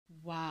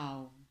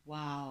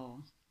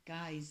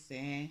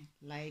guys,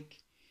 like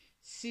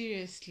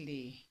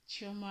seriously,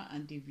 Chioma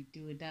and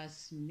Davido,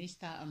 that's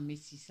Mr. and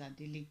Mrs.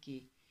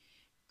 Adeleke,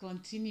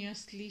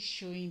 continuously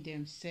showing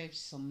themselves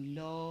some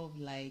love,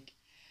 like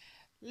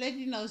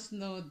letting us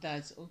know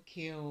that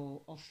okay,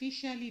 oh,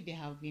 officially they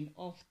have been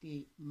off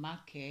the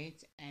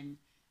market and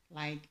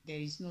like there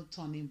is no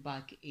turning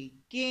back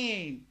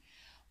again.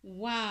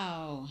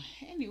 Wow.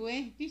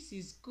 Anyway, this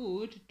is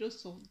good.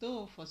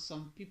 Though for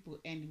some people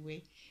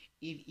anyway,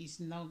 it is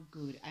not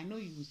good. I know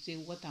you will say,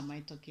 what am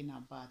I talking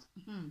about?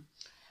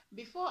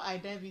 Before I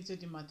dive into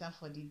the matter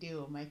for the day,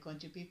 my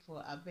country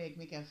people, I beg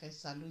make a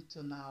first salute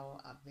to now.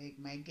 I beg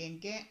my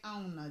genge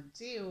on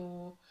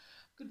deal.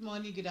 Good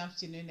morning, good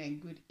afternoon,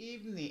 and good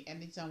evening.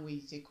 Anytime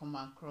we take come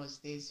across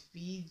this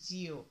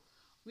video,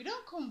 we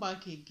don't come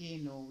back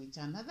again with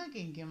another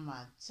genge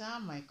matter,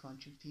 my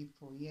country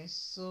people. Yes,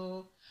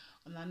 so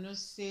I know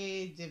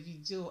say the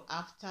video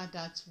after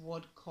that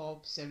World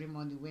Cup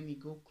ceremony when it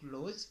go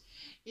close,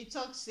 it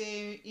talk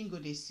say he go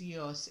dey see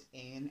us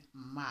in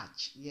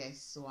March.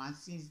 Yes, so and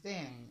since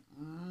then,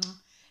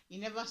 he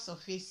never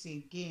surface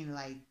again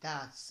like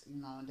that.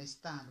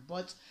 Understand?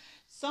 But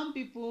some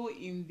people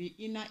in the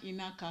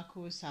inner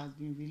circles have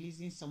been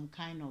releasing some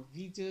kind of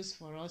videos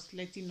for us,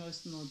 letting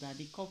us know that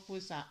the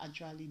couples are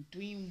actually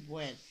doing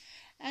well.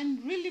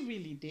 And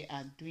really they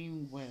are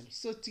doing well.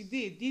 So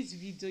today this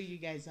video you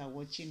guys are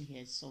watching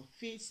here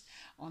surfaced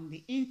on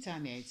the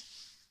internet,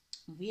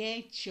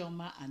 where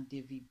Chioma and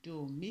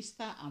Davido,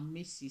 Mr. and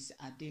Mrs.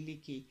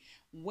 Adeleke,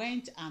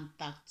 went and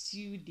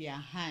tattooed their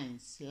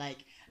hands.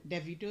 Like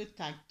Davido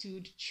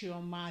tattooed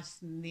Chioma's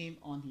name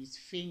on his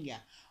finger,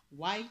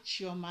 while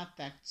Chioma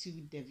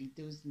tattooed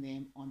Davido's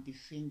name on the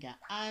finger.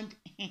 And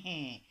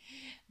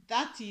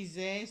that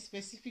is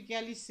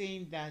specifically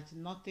saying that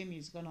nothing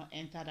is going to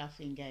enter that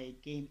finger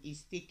again.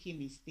 It's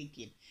taken, it's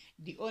taken.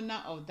 The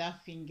owner of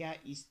that finger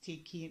is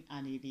taken,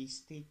 and it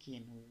is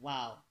taken.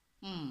 Wow.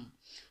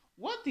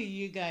 What do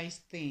you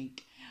guys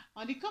think?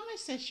 On the comment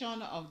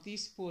section of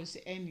this post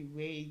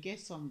anyway, get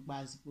some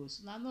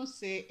gbasgbos. Now no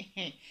say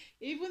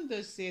even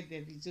though say the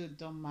video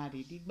don't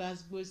marry, the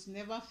gbasgbos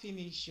never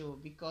finish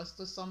because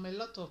to some a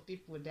lot of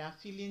people they are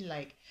feeling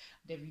like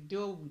the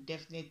video will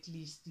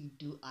definitely still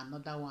do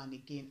another one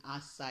again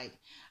outside.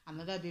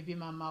 Another baby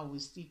mama will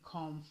still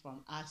come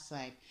from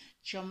outside.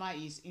 Chioma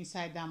is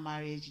inside that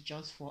marriage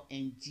just for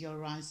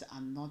endurance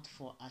and not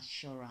for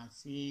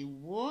assurance.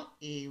 Ewo,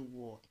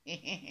 ewo.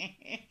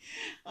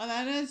 And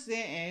I don't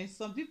say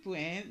some people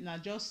now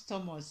just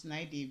Thomas na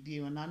they be.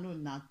 And I know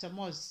now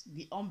Thomas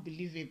the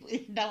unbelievable.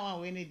 That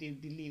one when they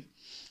believe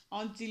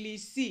until he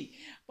see.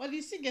 But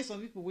you see get some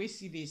people wey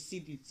they see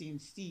the thing,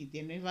 see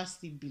they never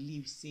still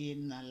believe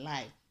saying a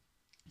lie.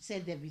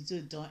 Said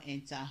Davido don't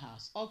enter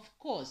house. Of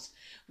course,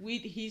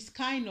 with his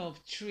kind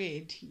of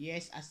trade,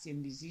 yes, as a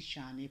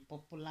musician, a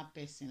popular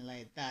person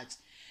like that,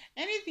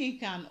 anything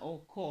can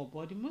occur.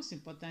 But the most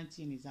important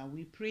thing is that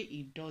we pray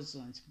it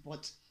doesn't.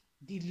 But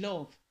they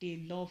love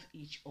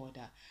each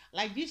other.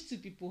 Like these two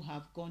people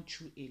have gone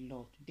through a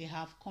lot. They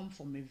have come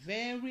from a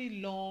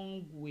very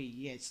long way.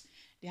 Yes,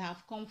 they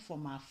have come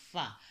from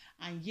afar,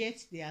 and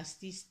yet they are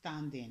still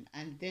standing.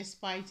 And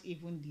despite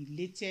even the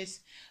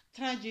latest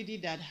tragedy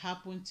that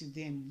happened to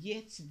them,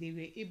 yet they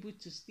were able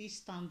to still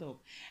stand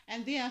up,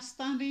 and they are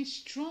standing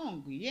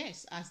strong.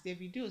 Yes, as the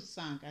video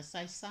sang, as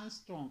I stand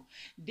strong,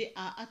 they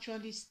are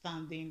actually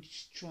standing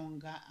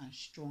stronger and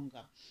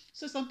stronger.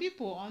 So some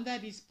people under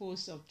this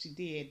post of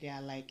today, they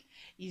are like,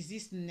 is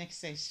this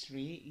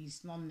necessary?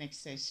 It's not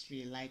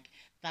necessary. Like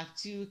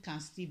tattoo can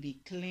still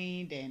be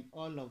cleaned and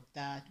all of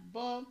that.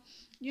 But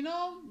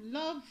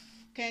love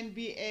can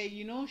be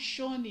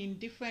shown in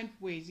different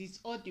ways. It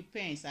all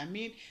depends. I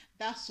mean,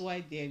 that's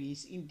why there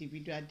is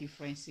individual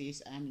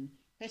differences and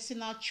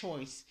personal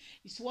choice.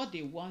 It's what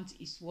they want,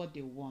 it's what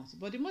they want.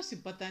 But the most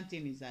important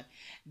thing is that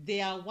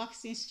they are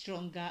waxing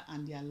stronger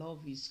and their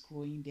love is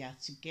growing. They are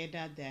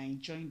together, they are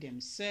enjoying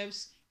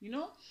themselves.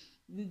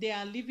 They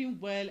are living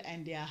well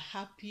and they are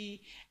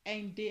happy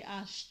and they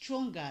are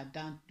stronger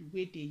than the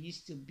way they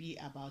used to be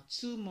about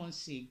 2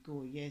 months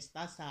ago. Yes,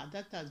 that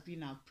has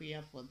been our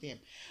prayer for them.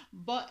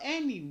 But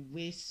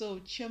anyway, so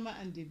Chioma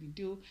and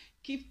Davido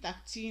keep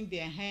tattooing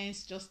their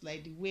hands just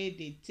like the way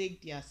they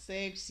take their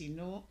sex,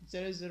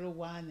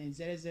 001 and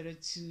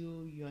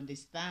 002, you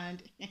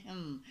understand?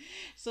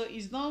 So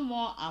it's not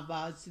more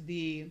about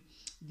the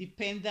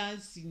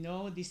pendants,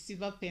 the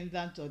silver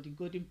pendant or the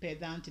golden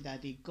pendant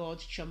that they got.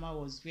 Chioma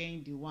was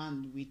wearing the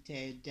one with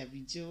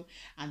Davido,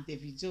 and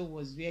Davido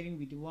was wearing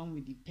with the one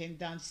with the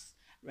pendants,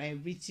 right,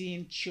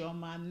 written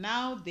Chioma.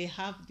 Now they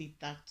have the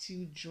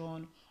tattoo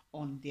drawn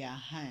on their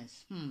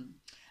hands.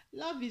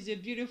 Love is a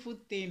beautiful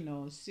thing.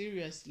 No,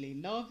 seriously,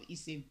 love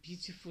is a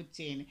beautiful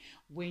thing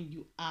when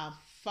you are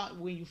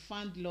when you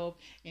find love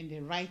in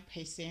the right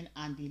person,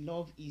 and the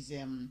love is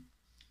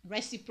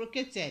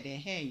reciprocated.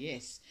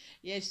 Yes.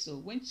 So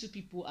when two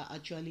people are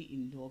actually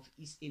in love,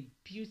 it's a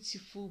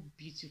beautiful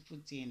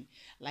thing.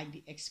 Like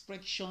the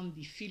expression,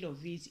 the feel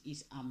of it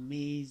is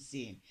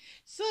amazing.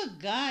 So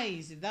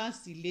guys,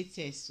 that's the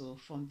latest so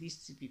from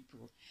these two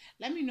people.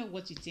 Let me know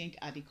what you think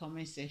at the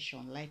comment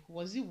section. Like,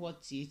 was it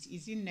worth it?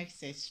 Is it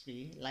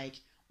necessary? Like,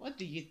 what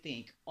do you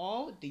think?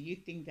 Or do you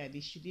think that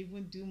they should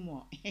even do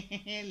more?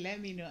 Let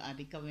me know at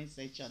the comment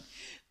section.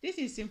 This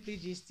is Simply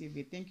Gist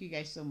TV. Thank you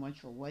guys so much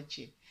for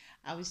watching.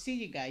 I will see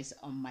you guys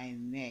on my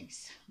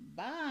next.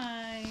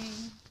 Bye.